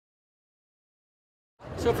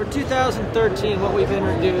So for 2013, what we've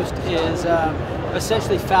introduced is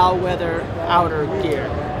essentially foul weather outer gear.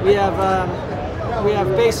 We have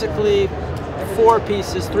basically 4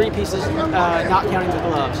 pieces, 3 pieces, not counting the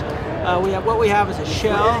gloves. What we have is a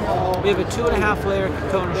shell. We have a 2.5 layer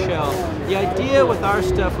Kekona shell. The idea with our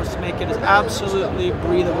stuff was to make it as absolutely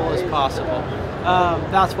breathable as possible.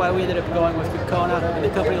 That's why we ended up going with Kekona, and the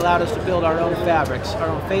company allowed us to build our own fabrics, our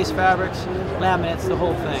own face fabrics, laminates, the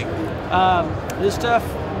whole thing. This stuff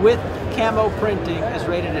with camo printing is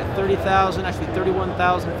rated at 30,000, actually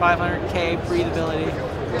 31,500 K breathability,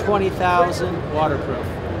 20,000 waterproof,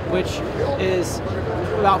 which is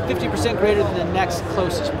about 50% greater than the next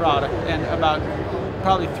closest product, and about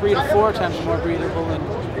probably 3 to 4 times more breathable than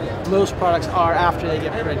most products are after they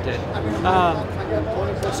get printed.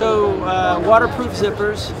 Waterproof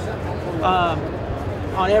zippers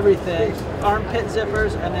on everything, armpit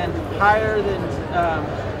zippers, and then higher than,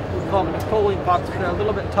 we call them Napoleon pockets, but they're a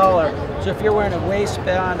little bit taller. So if you're wearing a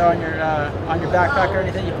waistband on your backpack or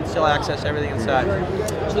anything, you can still access everything inside.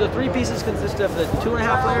 So the 3 pieces consist of the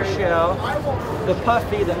 2.5 layer shell, the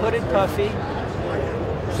puffy, the hooded puffy.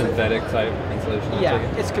 Synthetic type insulation?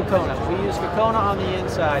 Yeah, it's Kekona. We use Kekona on the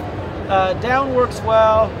inside. Down works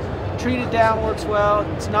well, treated down works well.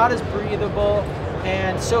 It's not as breathable,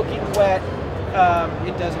 and soaking wet,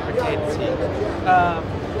 it doesn't retain its heat.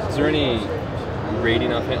 Is there any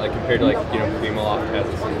rating on it, like compared to Primaloft has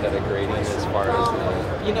a synthetic rating as far as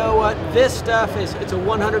the... You know what? This stuff it's a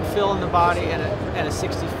 100 fill in the body and a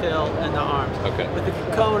 60 fill in the arms. Okay. With the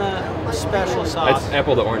Kekona special sauce. It's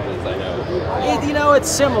apple to oranges, I know.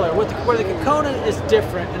 It's similar. Where the Kekona is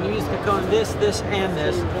different, and we use Kekona this, and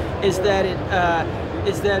this, is that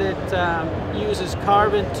it uses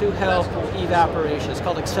carbon to help evaporation. It's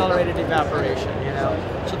called accelerated evaporation.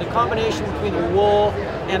 So the combination between the wool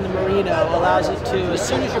and the merino allows it to, as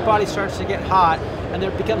soon as your body starts to get hot, and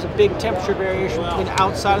there becomes a big temperature variation between the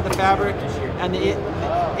outside of the fabric and the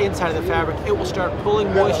inside of the fabric, it will start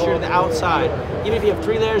pulling moisture to the outside. Even if you have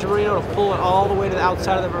 3 layers of merino, it'll pull it all the way to the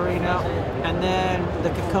outside of the merino, and then the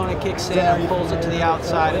Kekona kicks in and pulls it to the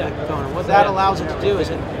outside of the Kekona. What that allows it to do is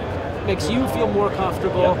it makes you feel more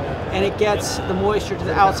comfortable, and it gets the moisture to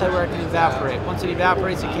the outside where it can evaporate. Once it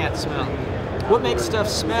evaporates, it can't smell. What makes stuff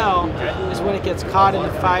smell is when it gets caught in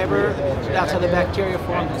the fiber. That's how the bacteria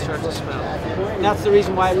forms and starts to smell. And that's the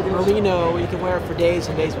reason why merino, you can wear it for days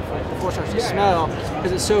and days before it starts to smell,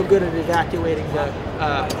 because it's so good at evacuating the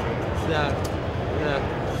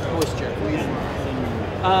moisture.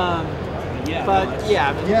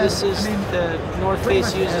 This is the North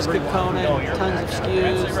Face uses Kekona, tons of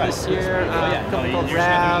SKUs this year. A company called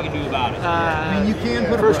Rab,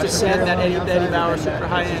 First Ascent, that Eddie Bauer super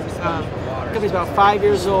high-end. The company's about 5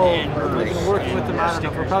 years old. We've been working with them, I don't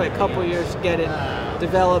know, for probably a couple years to get it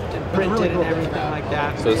developed and printed and everything like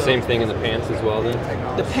that. So the same thing in the pants as well then?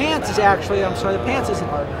 The pants is actually, the pants isn't.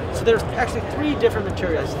 So there's actually 3 different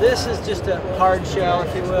materials. This is just a hard shell,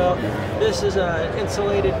 if you will. This is an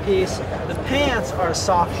insulated piece. The pants are a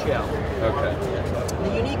soft shell. Okay.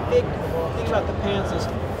 The unique big thing about the pants is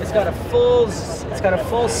it's got a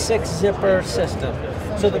full 6 zipper system.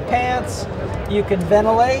 So the pants you can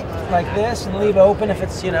ventilate like this and leave open if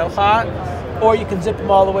it's hot, or you can zip them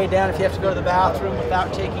all the way down if you have to go to the bathroom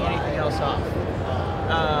without taking anything else off.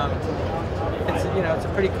 It's a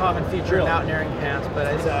pretty common feature in mountaineering pants, but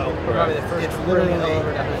I think we're probably the first really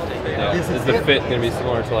over to hunting. Yeah. Is the fit going to be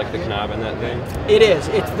similar to like the Knab in that thing? It is.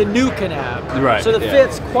 It's the new Knab. Right. So the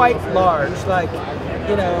fit's quite large.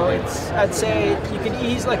 I'd say you can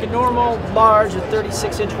like a normal large, a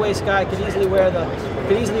 36-inch waist guy could easily wear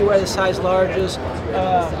the size larges.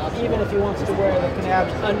 Even if he wants to wear the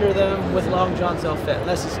Knabs under them with long johns, they'll fit.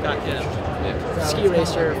 Unless he's got ski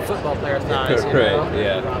racer, football player thighs. Right.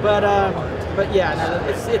 Yeah.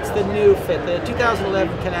 It's the new fit. The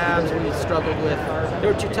 2011 Knabs we struggled with. They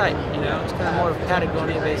were too tight. It's kind of more of a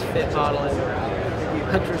Patagonia-based fit model, and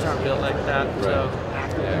hunters aren't built like that. Right. So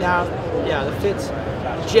now, the fit's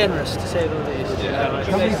generous to say the least. Yeah.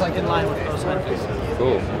 It's in line with most hunters.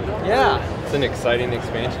 Cool. Yeah. It's an exciting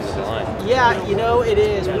expansion of the line. Yeah, it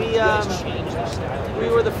is. We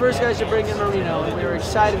were the first guys to bring in merino, and we were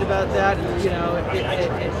excited about that.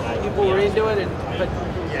 And, people were into it, but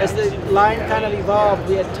as the line kind of evolved,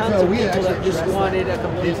 we had tons of people that just wanted a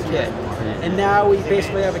complete kit. And now we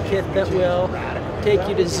basically have a kit that will take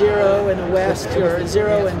you to 0 in the west, or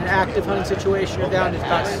 0 in an active hunting situation, or down to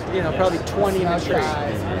about, probably 20 in the tree.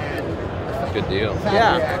 Good deal.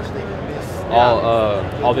 Yeah.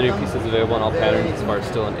 All the new pieces available on all patterns as far as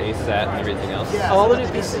still in ASAT and everything else? All the new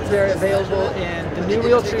pieces are available in the new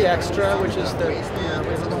Realtree Extra, which is we have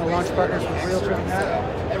one of the launch partners with Realtree on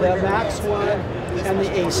that. the Max one, and the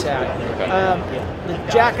ASAC. Okay.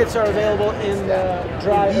 The jackets are available in the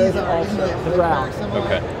dry earth also, the brown.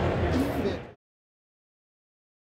 Okay.